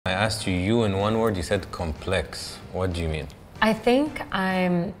I asked you in one word, you said complex. What do you mean? I think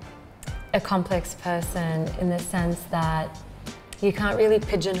I'm a complex person in the sense that you can't really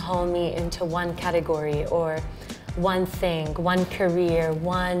pigeonhole me into one category or one thing, one career,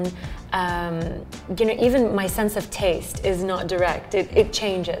 one, even my sense of taste is not direct, it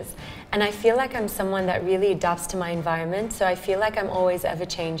changes. And I feel like I'm someone that really adapts to my environment, so I feel like I'm always ever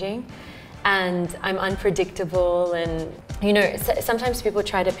changing and I'm unpredictable. And sometimes people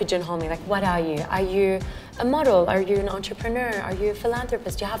try to pigeonhole me, like, what are you? Are you a model? Are you an entrepreneur? Are you a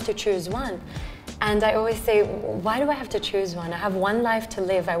philanthropist? You have to choose one. And I always say, why do I have to choose one? I have one life to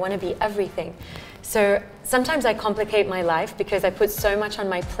live. I want to be everything. So sometimes I complicate my life because I put so much on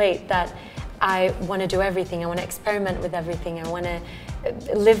my plate that I want to do everything. I want to experiment with everything. I want to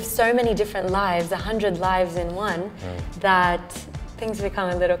live so many different lives, 100 lives in one, that things become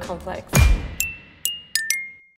a little complex.